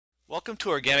Welcome to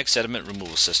Organic Sediment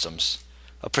Removal Systems.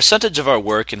 A percentage of our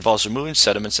work involves removing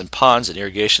sediments in ponds and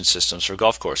irrigation systems for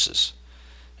golf courses.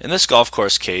 In this golf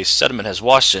course case, sediment has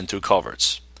washed in through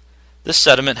culverts. This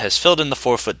sediment has filled in the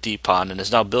 4-foot deep pond and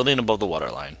is now building above the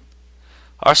waterline.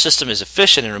 Our system is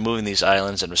efficient in removing these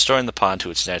islands and restoring the pond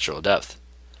to its natural depth.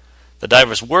 The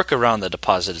divers work around the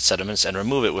deposited sediments and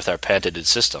remove it with our patented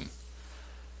system.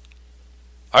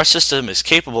 Our system is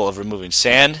capable of removing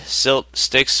sand, silt,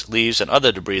 sticks, leaves, and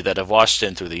other debris that have washed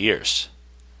in through the years.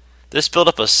 This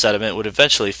buildup of sediment would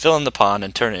eventually fill in the pond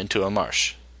and turn it into a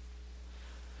marsh.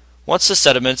 Once the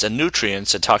sediments and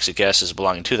nutrients and toxic gases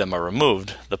belonging to them are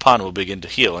removed, the pond will begin to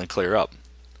heal and clear up.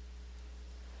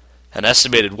 An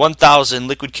estimated 1,000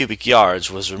 liquid cubic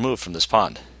yards was removed from this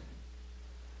pond.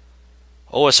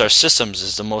 O.S.R. Systems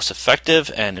is the most effective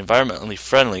and environmentally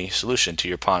friendly solution to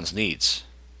your pond's needs.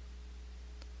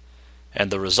 And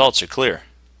the results are clear.